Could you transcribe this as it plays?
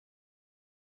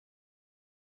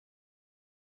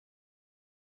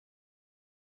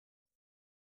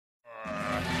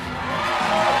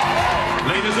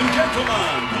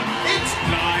gentlemen, it's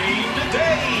Blind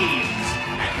Date.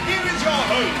 And here is your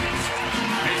host,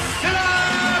 Priscilla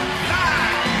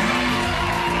Black.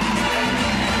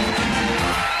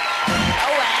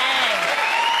 Oh,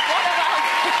 what about...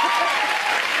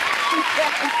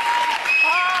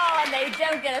 Oh, and they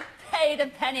don't get paid a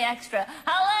penny extra.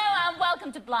 Hello and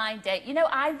welcome to Blind Date. You know,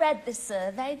 I read this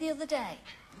survey the other day.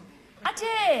 I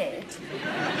did.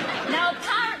 Now,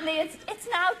 apparently, it's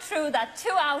now true that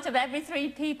 2 out of every 3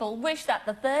 people wish that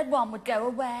the third one would go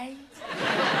away.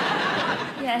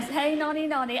 Yes, hey, nonny,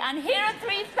 nonny. And here are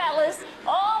 3 fellas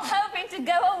all hoping to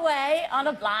go away on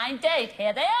a blind date.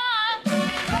 Here they are.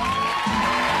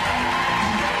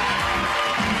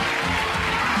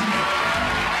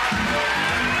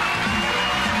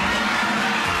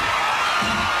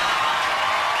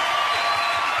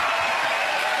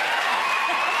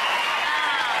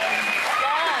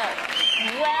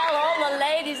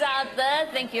 Out there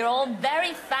think you're all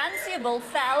very fanciable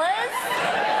fellas.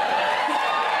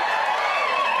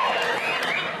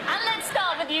 And let's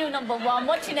start with you, number 1.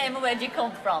 What's your name and where do you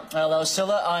come from? Hello,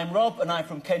 Scylla. I'm Rob, and I'm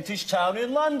from Kentish Town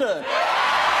in London.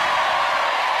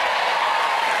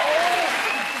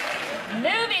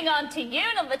 Moving on to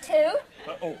you, number 2.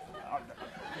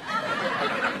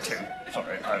 Number 2.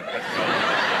 Sorry.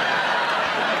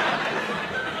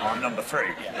 I'm number 3.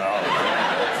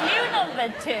 It's you,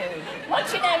 number 2.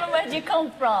 What's your name and where do you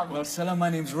come from? Well, Scylla, my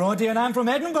name's Roddy and I'm from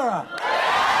Edinburgh.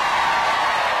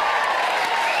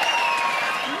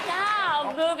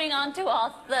 Now, moving on to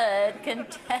our 3rd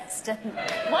contestant.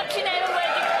 What's your name and where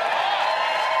do you come from?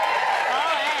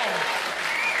 Oh, hey.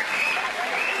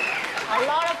 A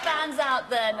lot of fans out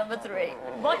there, number 3.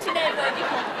 What's your name and where do you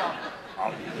come from?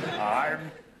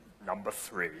 I'm number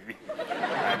 3,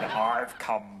 and I've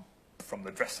come from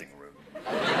the dressing room.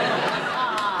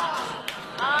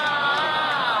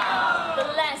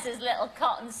 Bless his little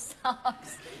cotton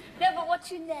socks. No, but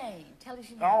what's your name? Tell us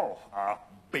your name. Oh,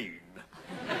 Bean.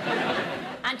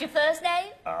 And your first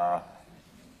name?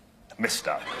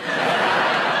 Mister.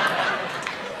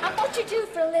 And what do you do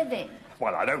for a living?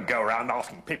 Well, I don't go around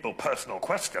asking people personal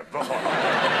questions.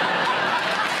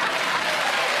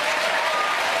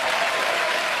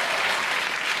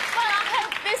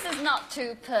 Not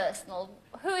too personal.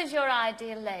 Who is your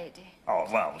ideal lady? Oh,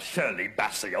 well, Shirley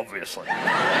Bassey, obviously.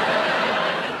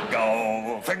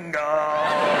 Goldfinger!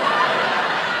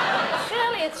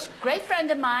 Shirley, it's a great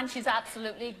friend of mine. She's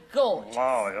absolutely gorgeous.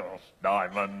 Oh, yes.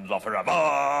 Diamonds are forever.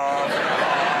 Well,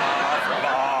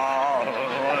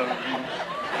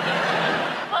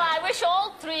 I wish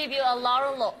all 3 of you a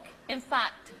Laura look. In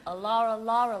fact, a Laura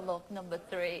look, number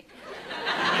 3.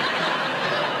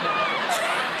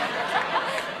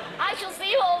 I shall see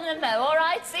you all in a mo, all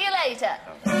right? See you later.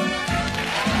 So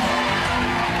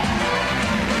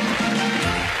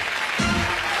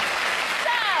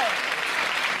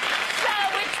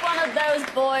which one of those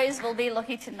boys will be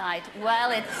lucky tonight?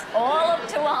 Well, it's all up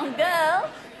to one girl.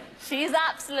 She's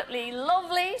absolutely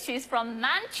lovely. She's from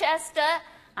Manchester,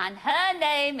 and her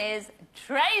name is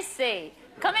Tracy.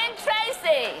 Come in,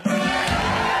 Tracy.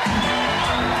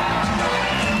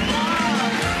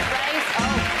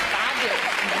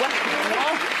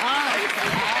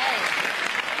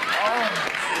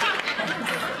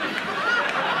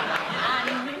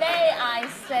 And may I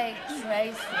say,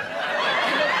 Tracy,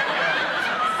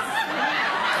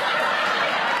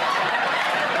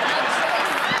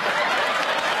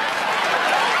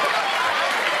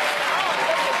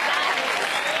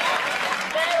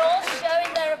 they're all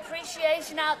showing their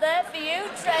appreciation out there for you,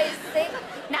 Tracy.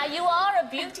 Now, you are a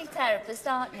beauty therapist,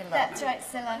 aren't you, love? That's right,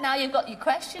 Scylla. Now, you've got your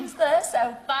questions there,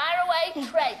 so fire away,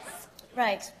 Trace.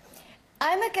 Right.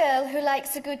 I'm a girl who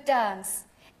likes a good dance.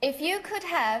 If you could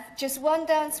have just one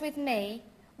dance with me,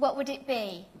 what would it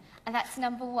be? And that's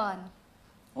number 1.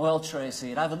 Well,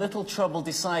 Tracy, I'd have a little trouble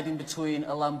deciding between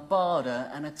a lambada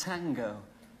and a tango.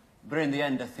 But in the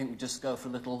end, I think we'd just go for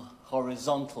a little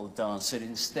horizontal dancing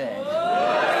instead.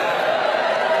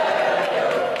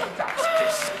 That's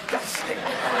disgusting.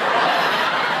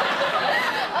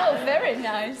 Oh, very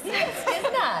nice. Yes, it's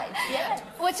nice. Yes.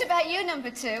 What about you, number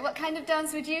 2? What kind of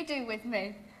dance would you do with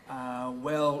me?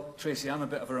 Well, Tracy, I'm a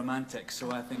bit of a romantic, so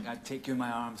I think I'd take you in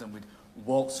my arms and we'd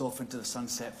waltz off into the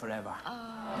sunset forever.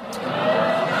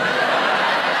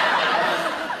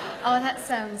 Oh, that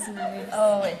sounds nice.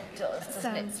 Oh, it does, doesn't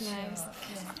Sounds it? nice.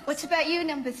 Yeah. What about you,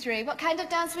 number 3? What kind of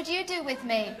dance would you do with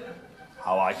me?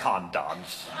 Oh, I can't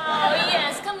dance. Oh,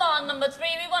 yes, come on, number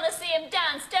 3. We want to see him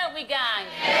dance, don't we, gang?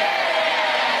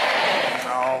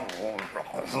 Oh,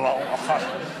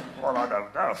 well, I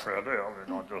don't know, really. I mean,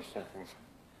 I just sort of...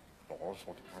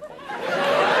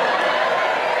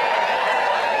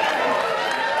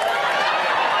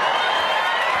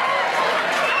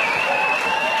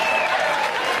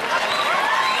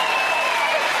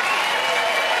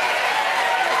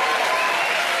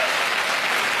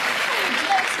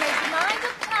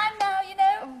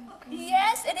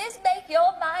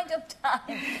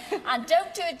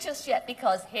 just yet,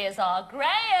 because here's our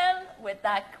Graham with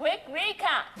that quick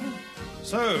recap.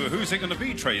 So, who's it going to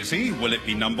be, Tracy? Will it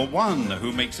be number 1,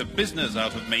 who makes a business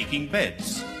out of making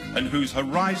beds, and whose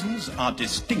horizons are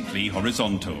distinctly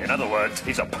horizontal? In other words,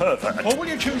 he's a pervert. Or will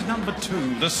you choose number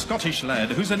 2, the Scottish lad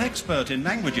who's an expert in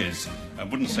languages and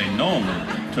wouldn't say non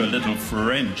to a little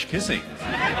French kissing?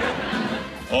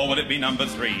 Or will it be number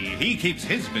 3, he keeps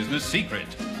his business secret,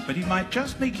 but he might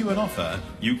just make you an offer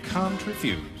you can't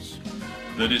refuse?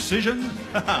 The decision,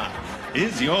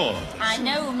 is yours. I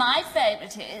know who my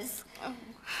favourite is.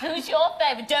 Who's your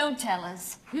favourite? Don't tell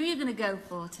us. Who are you going to go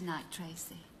for tonight,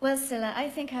 Tracy? Well, Scylla, I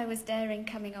think I was daring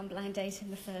coming on Blind Date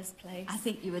in the first place. I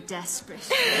think you were desperate.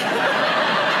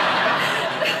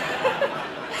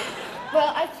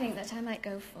 Well, I think that I might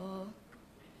go for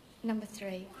number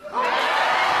 3.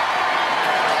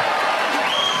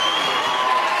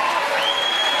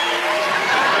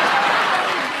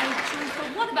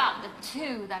 But what about the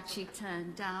 2 that she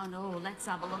turned down? Oh, let's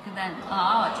have a look at them.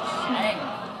 Oh, it's a shame.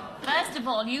 First of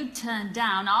all, you turned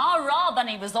down our Rob, and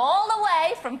he was all the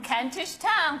way from Kentish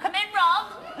Town. Come in,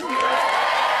 Rob.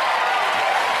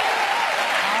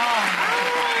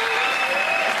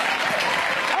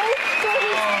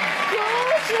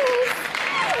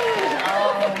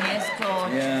 Oh, yes,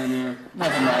 gorgeous. Yeah, no,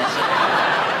 never nice.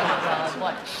 God,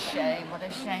 what a shame, what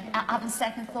a shame. Having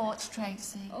second thoughts,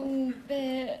 Tracy? Oh,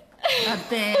 bit. A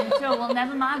bit. Oh, well,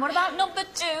 never mind. What about number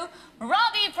 2?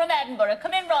 Roddy from Edinburgh.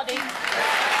 Come in, Roddy.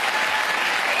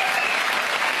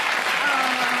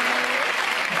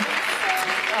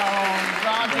 Oh,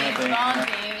 Roddy.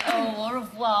 Oh, au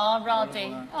revoir,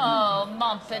 Roddy. Oh,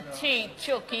 mon petit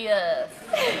Chucky Earth.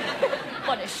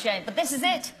 What a shame. But this is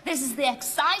it. This is the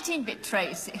exciting bit,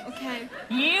 Tracy. Okay.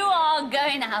 You are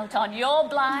going out on your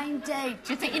blind date.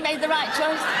 Do you think you made the right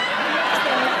choice?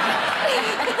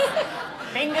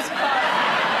 Fingers crossed.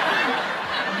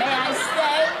 May I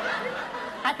say,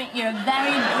 I think you're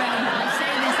very brave. I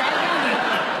say this every week.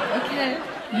 Okay.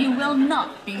 You will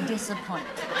not be disappointed.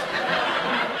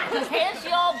 Because here's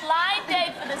your blind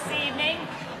date for this evening.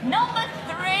 Number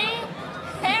 3.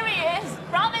 Here he is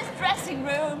from his dressing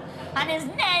room, and his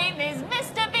name is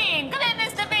Mr. Bean. Come in,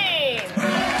 Mr. Bean.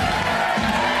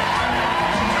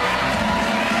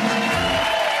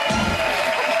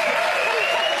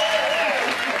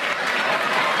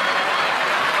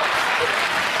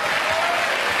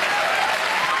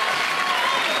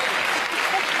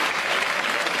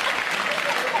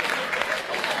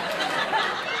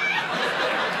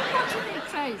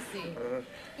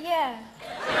 Yeah.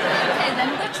 Okay, then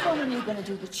which one are you going to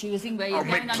do the choosing? Where you're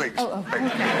going me, on? please. Oh, okay.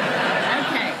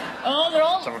 Okay. Oh, they're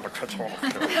all...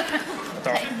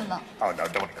 Take them along. Oh, no,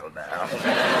 don't go there.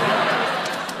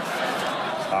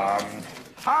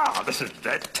 This is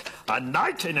it. A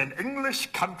night in an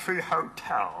English country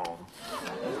hotel.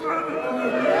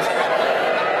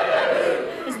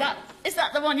 Is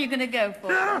that the one you're going to go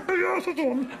for? Yeah, yes, it's on.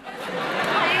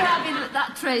 Are you happy with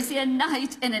that, Tracy? A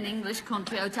night in an English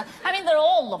country hotel. I mean, they're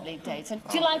all lovely dates. Do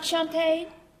you like champagne?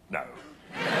 No.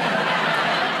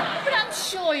 But I'm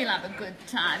sure you'll have a good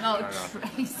time. Oh,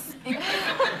 Tracy.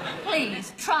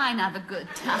 Please, try and have a good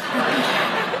time.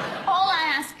 All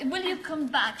I ask, will you come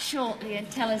back shortly and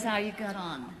tell us how you got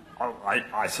on? Oh,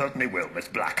 I certainly will, Miss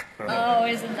Black. Oh,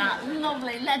 isn't that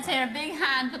lovely? Let's hear a big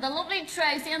hand for the lovely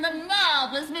Tracy and the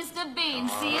marvellous Mr. Bean.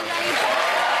 See you later.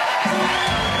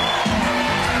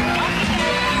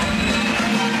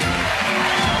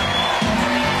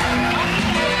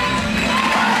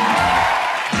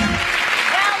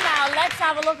 Let's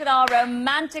have a look at our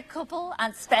romantic couple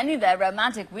and spending their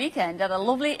romantic weekend at a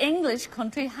lovely English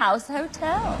country house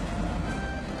hotel.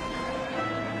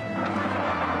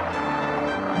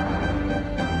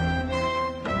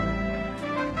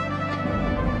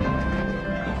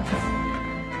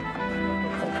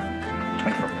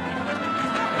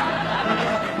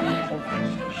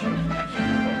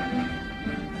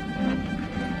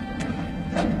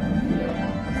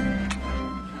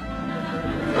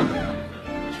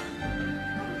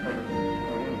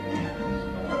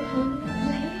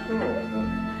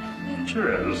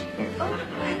 Cheers.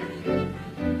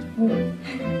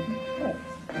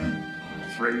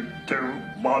 3, 2,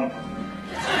 1.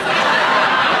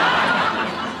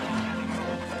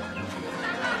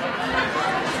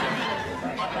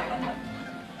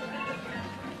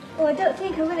 Oh, I don't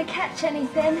think I'm going to catch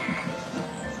anything.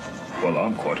 Well,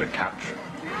 I'm quite a catch.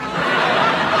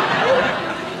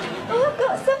 Oh, I've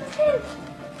got something.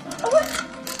 Oh,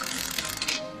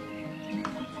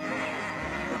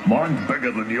 Mine's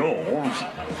bigger than yours.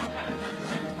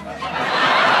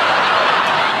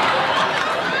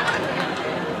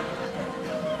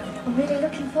 I'm really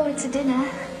looking forward to dinner.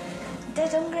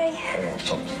 Dead hungry. Oh,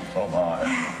 so am I.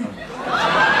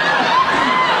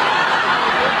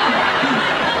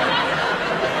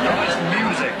 Nice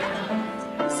music.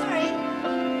 Sorry.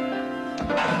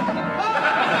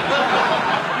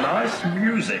 Nice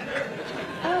music.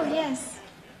 Oh, yes.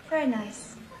 Very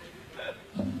nice.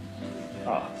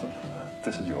 Ah,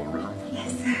 this is your room.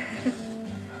 Yes.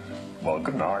 Well,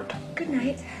 good night. Good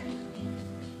night.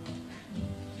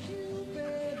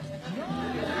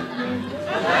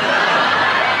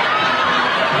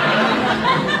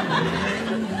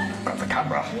 Got the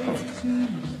camera.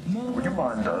 Would you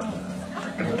mind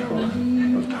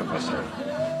taking to the set?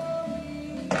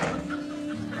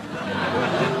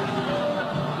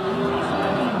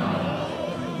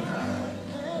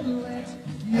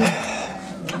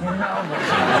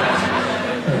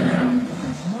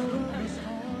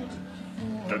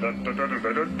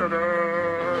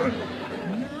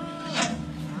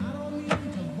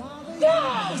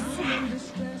 Yes!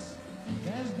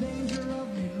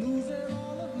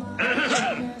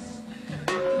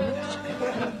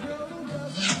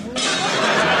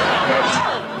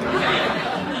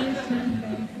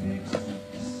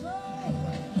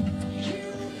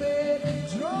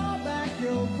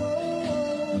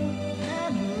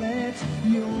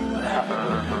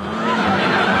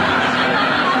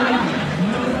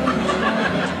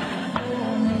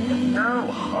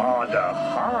 No, harder,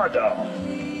 harder.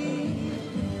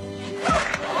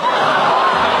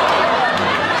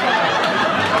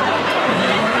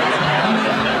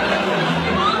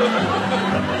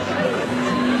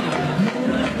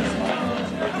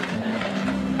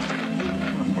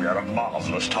 We had a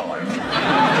marvelous time.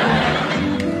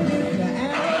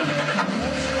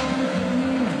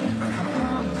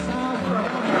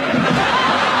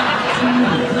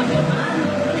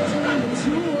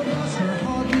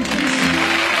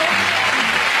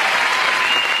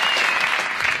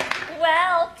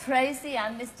 Well, Tracy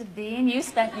and Mr. Bean, you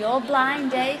spent your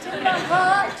blind date in the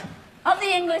heart of the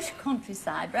English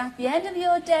countryside. But at the end of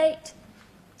your date,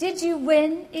 did you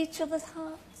win each other's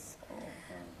hearts?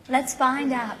 Let's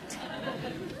find out.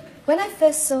 When I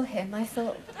first saw him, I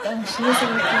thought, oh, she is a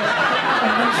little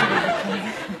unusual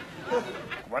looking.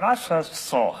 When I first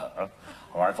saw her,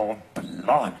 I thought,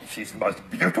 blimey, she's the most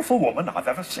beautiful woman I've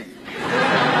ever seen.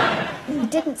 He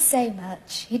didn't say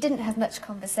much. He didn't have much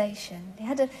conversation. He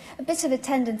had a bit of a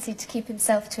tendency to keep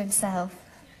himself to himself.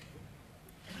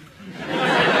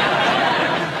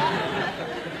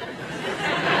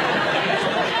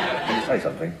 Can you say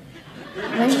something?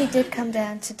 When he did come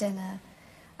down to dinner,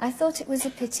 I thought it was a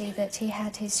pity that he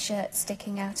had his shirt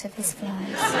sticking out of his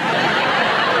flies.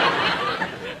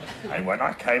 And when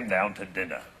I came down to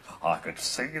dinner, I could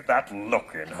see that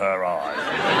look in her eyes.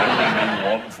 Only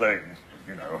one thing,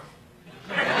 you know.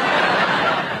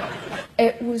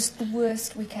 It was the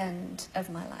worst weekend of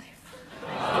my life.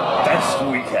 Best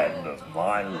weekend of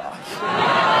my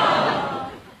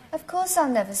life. Of course I'll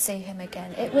never see him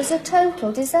again. It was a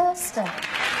total disaster.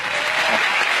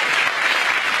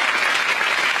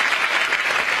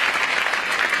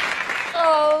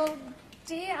 Oh,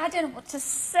 dear, I don't know what to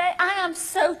say. I am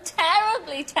so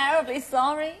terribly, terribly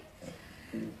sorry.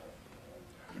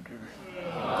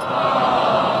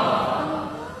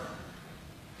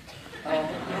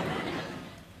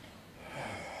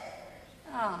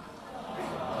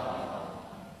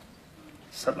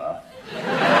 Summer.